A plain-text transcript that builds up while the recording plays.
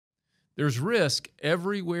There's risk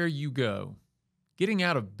everywhere you go. Getting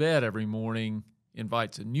out of bed every morning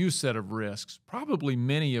invites a new set of risks, probably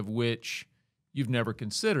many of which you've never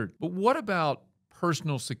considered. But what about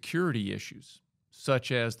personal security issues,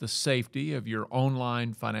 such as the safety of your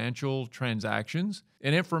online financial transactions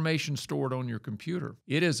and information stored on your computer?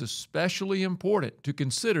 It is especially important to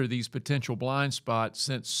consider these potential blind spots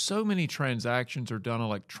since so many transactions are done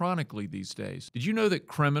electronically these days. Did you know that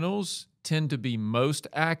criminals tend to be most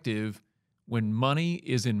active when money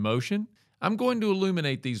is in motion? I'm going to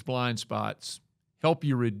illuminate these blind spots, help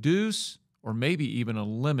you reduce or maybe even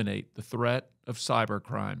eliminate the threat of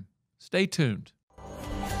cybercrime. Stay tuned.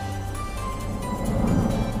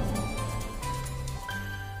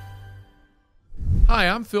 Hi,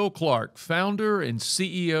 I'm Phil Clark, founder and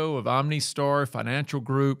CEO of OmniStar Financial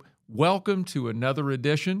Group. Welcome to another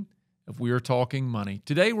edition of We Are Talking Money.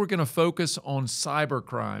 Today we're going to focus on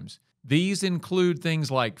cybercrimes. These include things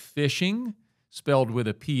like phishing, spelled with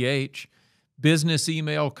a PH, business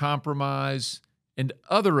email compromise, and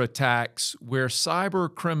other attacks where cyber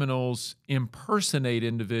criminals impersonate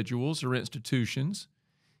individuals or institutions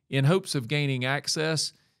in hopes of gaining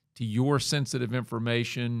access to your sensitive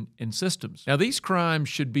information and systems. Now, these crimes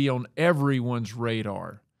should be on everyone's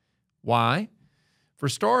radar. Why? For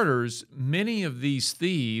starters, many of these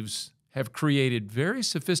thieves have created very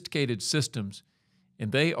sophisticated systems,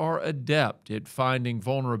 and they are adept at finding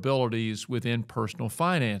vulnerabilities within personal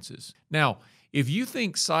finances. Now, if you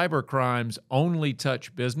think cybercrimes only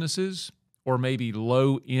touch businesses or maybe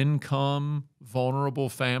low-income, vulnerable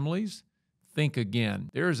families, think again.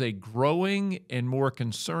 There is a growing and more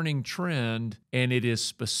concerning trend, and it is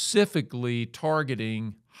specifically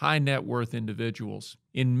targeting high net worth individuals.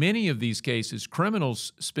 In many of these cases,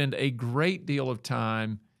 criminals spend a great deal of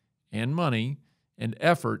time and money and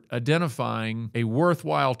effort identifying a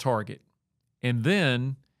worthwhile target, and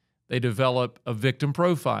then they develop a victim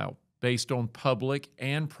profile based on public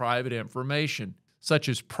and private information, such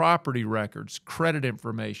as property records, credit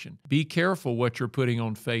information. Be careful what you're putting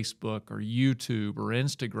on Facebook or YouTube or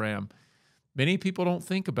Instagram. Many people don't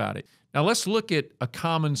think about it. Now let's look at a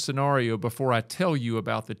common scenario before I tell you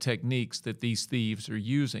about the techniques that these thieves are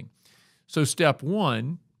using. So step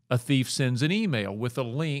one, a thief sends an email with a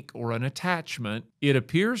link or an attachment. It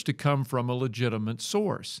appears to come from a legitimate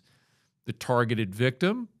source. The targeted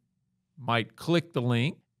victim might click the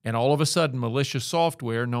link, and all of a sudden, malicious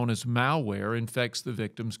software known as malware infects the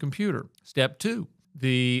victim's computer. Step two,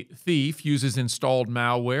 the thief uses installed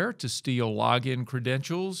malware to steal login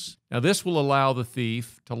credentials. Now, this will allow the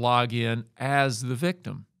thief to log in as the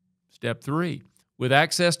victim. Step three, with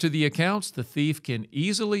access to the accounts, the thief can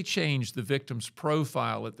easily change the victim's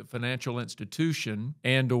profile at the financial institution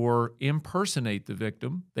and/or impersonate the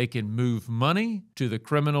victim. They can move money to the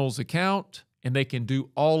criminal's account, and they can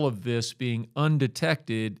do all of this being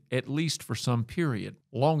undetected, at least for some period,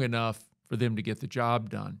 long enough for them to get the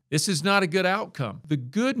job done. This is not a good outcome. The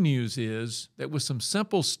good news is that with some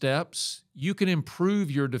simple steps, you can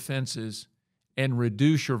improve your defenses and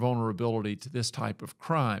reduce your vulnerability to this type of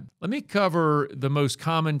crime. Let me cover the most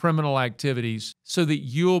common criminal activities so that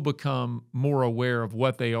you'll become more aware of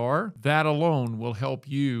what they are. That alone will help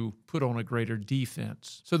you put on a greater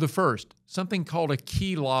defense. So the first, something called a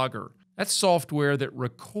keylogger. That's software that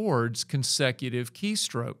records consecutive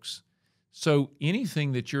keystrokes. So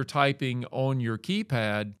anything that you're typing on your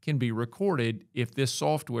keypad can be recorded if this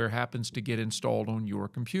software happens to get installed on your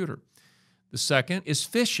computer. The second is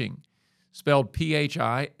phishing, spelled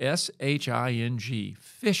P-H-I-S-H-I-N-G,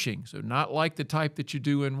 phishing. So not like the type that you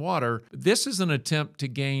do in water. This is an attempt to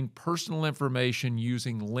gain personal information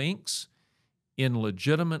using links in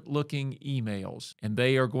legitimate-looking emails, and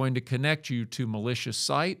they are going to connect you to malicious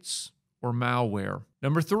sites or malware.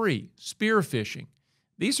 Number three, spear phishing.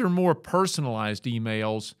 These are more personalized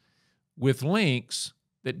emails with links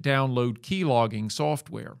that download keylogging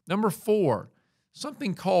software. Number four,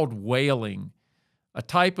 something called whaling, a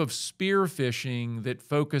type of spear phishing that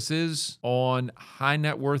focuses on high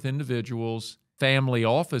net worth individuals, family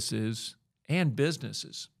offices, and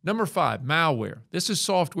businesses. Number five, malware. This is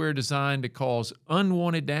software designed to cause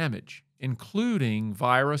unwanted damage, including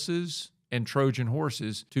viruses and Trojan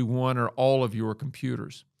horses to one or all of your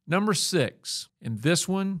computers. Number six, and this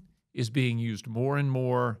one is being used more and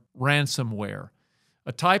more, ransomware,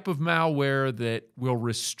 a type of malware that will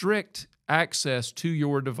restrict access to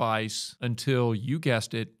your device until, you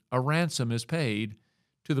guessed it, a ransom is paid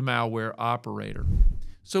to the malware operator.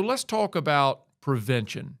 So let's talk about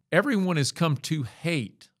prevention. Everyone has come to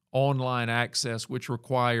hate online access, which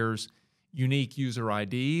requires unique user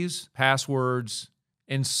IDs, passwords,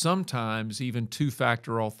 and sometimes even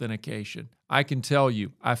two-factor authentication. I can tell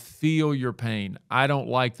you, I feel your pain. I don't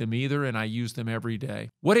like them either, and I use them every day.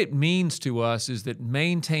 What it means to us is that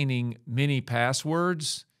maintaining many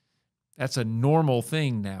passwords, that's a normal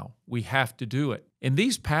thing now. We have to do it. And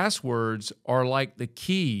these passwords are like the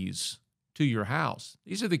keys to your house.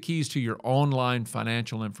 These are the keys to your online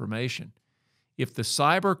financial information. If the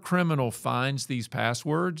cyber criminal finds these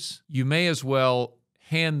passwords, you may as well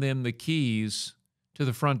hand them the keys to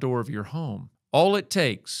the front door of your home. All it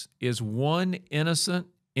takes is one innocent,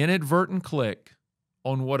 inadvertent click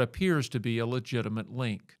on what appears to be a legitimate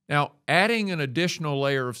link. Now, adding an additional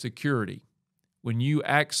layer of security when you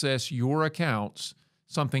access your accounts,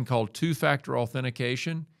 something called two-factor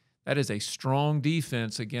authentication, that is a strong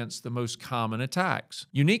defense against the most common attacks.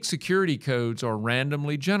 Unique security codes are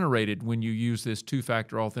randomly generated when you use this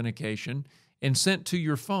two-factor authentication and sent to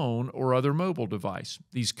your phone or other mobile device.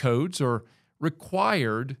 These codes are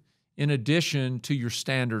required in addition to your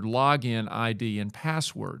standard login ID and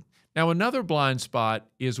password. Now, another blind spot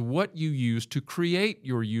is what you use to create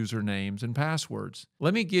your usernames and passwords.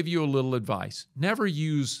 Let me give you a little advice. Never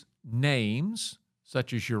use names,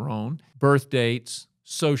 such as your own, birth dates,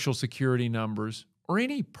 social security numbers, or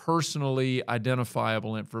any personally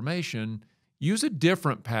identifiable information. Use a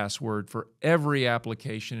different password for every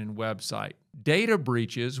application and website. Data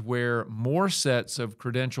breaches where more sets of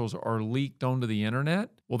credentials are leaked onto the internet,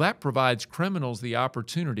 well, that provides criminals the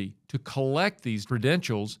opportunity to collect these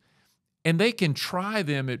credentials, and they can try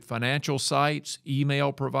them at financial sites,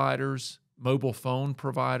 email providers, mobile phone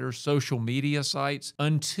providers, social media sites,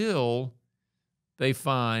 until they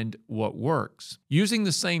find what works. Using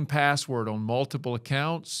the same password on multiple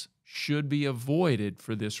accounts should be avoided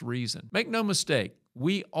for this reason. Make no mistake,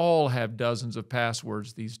 we all have dozens of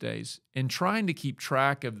passwords these days, and trying to keep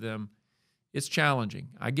track of them, it's challenging.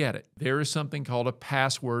 I get it. There is something called a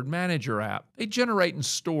password manager app. They generate and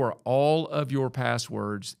store all of your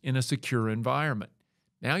passwords in a secure environment.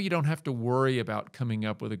 Now you don't have to worry about coming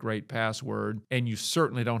up with a great password, and you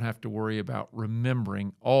certainly don't have to worry about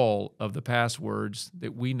remembering all of the passwords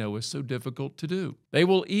that we know is so difficult to do. They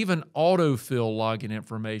will even autofill login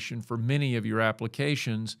information for many of your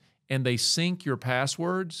applications, and they sync your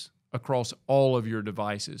passwords across all of your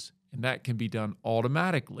devices, and that can be done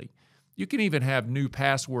automatically. You can even have new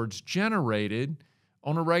passwords generated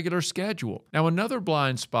on a regular schedule. Now, another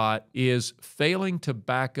blind spot is failing to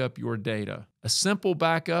back up your data. A simple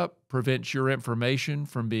backup prevents your information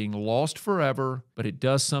from being lost forever, but it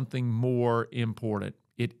does something more important.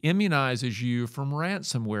 It immunizes you from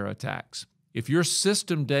ransomware attacks. If your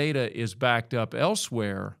system data is backed up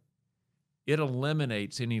elsewhere, it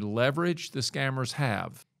eliminates any leverage the scammers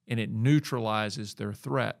have, and it neutralizes their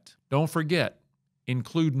threat. Don't forget,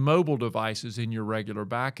 include mobile devices in your regular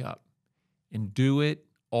backup, and do it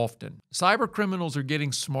often. Cyber criminals are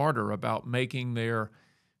getting smarter about making their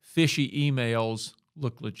fishy emails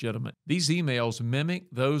look legitimate. These emails mimic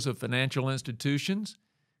those of financial institutions,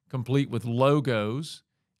 complete with logos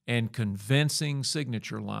and convincing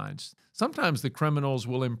signature lines. Sometimes the criminals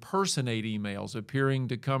will impersonate emails appearing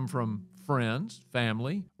to come from friends,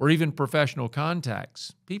 family, or even professional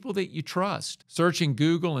contacts, people that you trust. Searching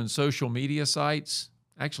Google and social media sites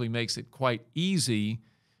actually makes it quite easy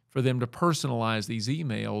for them to personalize these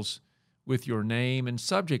emails with your name and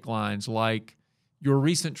subject lines like your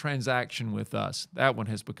recent transaction with us. That one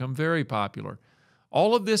has become very popular.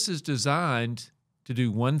 All of this is designed to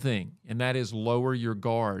do one thing, and that is lower your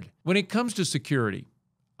guard. When it comes to security,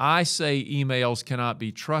 I say emails cannot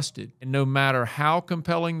be trusted, and no matter how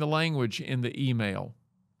compelling the language in the email,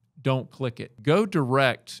 don't click it. Go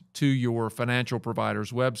direct to your financial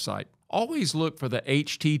provider's website. Always look for the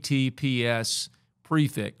HTTPS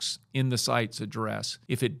prefix in the site's address.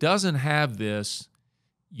 If it doesn't have this,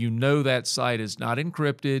 you know that site is not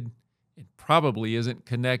encrypted. It probably isn't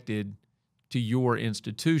connected to your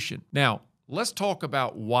institution. Now, let's talk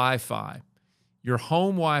about Wi-Fi. Your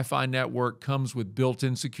home Wi-Fi network comes with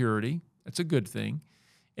built-in security. That's a good thing.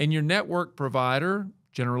 And your network provider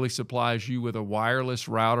generally supplies you with a wireless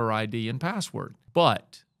router ID and password.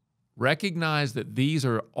 But recognize that these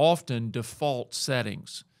are often default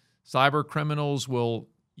settings. Cyber criminals will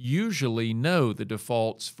usually know the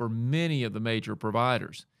defaults for many of the major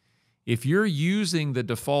providers. If you're using the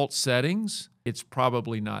default settings, it's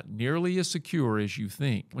probably not nearly as secure as you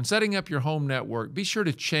think. When setting up your home network, be sure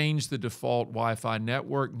to change the default Wi-Fi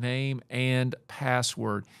network name and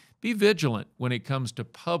password. Be vigilant when it comes to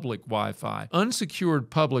public Wi-Fi. Unsecured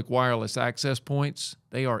public wireless access points,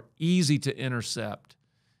 they are easy to intercept.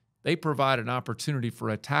 They provide an opportunity for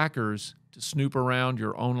attackers to snoop around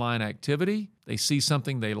your online activity. They see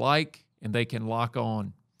something they like, and they can lock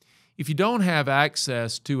on. If you don't have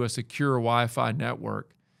access to a secure Wi-Fi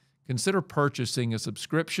network, consider purchasing a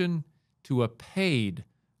subscription to a paid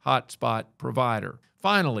hotspot provider.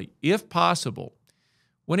 Finally, if possible,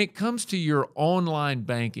 when it comes to your online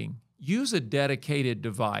banking, use a dedicated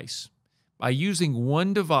device. By using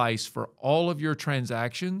one device for all of your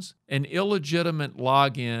transactions, an illegitimate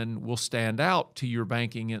login will stand out to your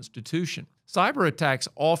banking institution. Cyber attacks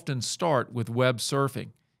often start with web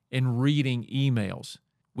surfing and reading emails.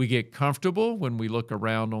 We get comfortable when we look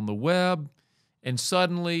around on the web, and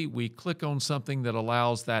suddenly we click on something that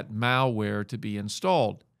allows that malware to be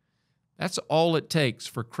installed. That's all it takes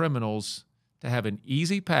for criminals to have an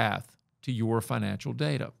easy path to your financial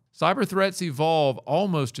data. Cyber threats evolve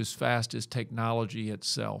almost as fast as technology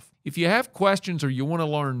itself. If you have questions or you want to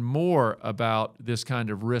learn more about this kind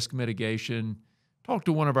of risk mitigation, talk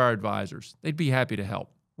to one of our advisors. They'd be happy to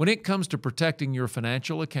help. When it comes to protecting your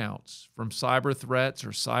financial accounts from cyber threats or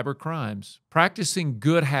cyber crimes, practicing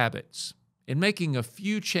good habits and making a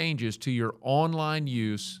few changes to your online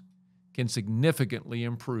use can significantly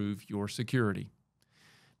improve your security.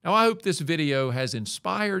 Now, I hope this video has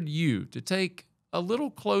inspired you to take a little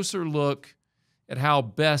closer look at how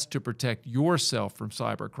best to protect yourself from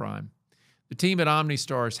cybercrime. The team at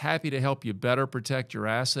OmniStar is happy to help you better protect your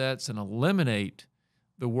assets and eliminate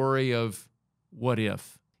the worry of what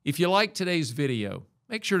if. If you like today's video,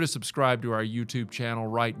 make sure to subscribe to our YouTube channel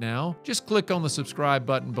right now. Just click on the subscribe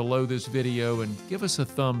button below this video and give us a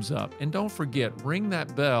thumbs up. And don't forget, ring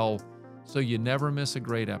that bell so you never miss a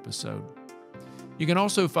great episode. You can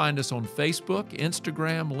also find us on Facebook,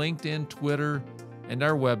 Instagram, LinkedIn, Twitter, and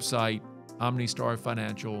our website,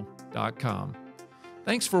 omnistarfinancial.com.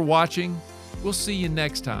 Thanks for watching. We'll see you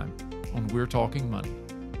next time on We're Talking Money.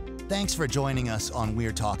 Thanks for joining us on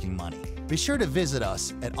We're Talking Money. Be sure to visit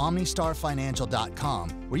us at omnistarfinancial.com,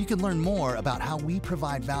 where you can learn more about how we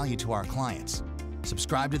provide value to our clients.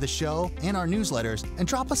 Subscribe to the show and our newsletters, and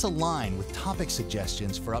drop us a line with topic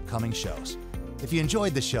suggestions for upcoming shows. If you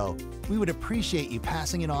enjoyed the show, we would appreciate you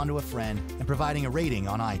passing it on to a friend and providing a rating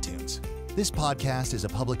on iTunes. This podcast is a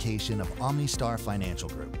publication of OmniStar Financial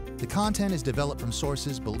Group. The content is developed from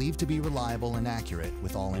sources believed to be reliable and accurate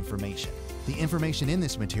with all information. The information in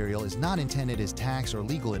this material is not intended as tax or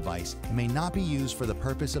legal advice and may not be used for the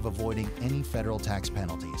purpose of avoiding any federal tax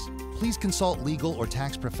penalties. Please consult legal or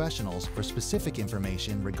tax professionals for specific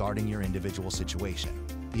information regarding your individual situation.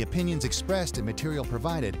 The opinions expressed and material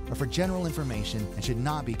provided are for general information and should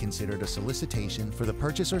not be considered a solicitation for the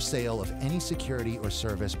purchase or sale of any security or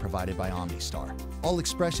service provided by OmniStar. All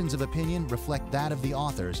expressions of opinion reflect that of the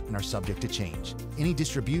authors and are subject to change. Any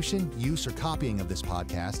distribution, use, or copying of this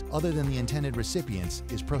podcast, other than the intended recipients,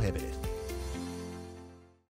 is prohibited.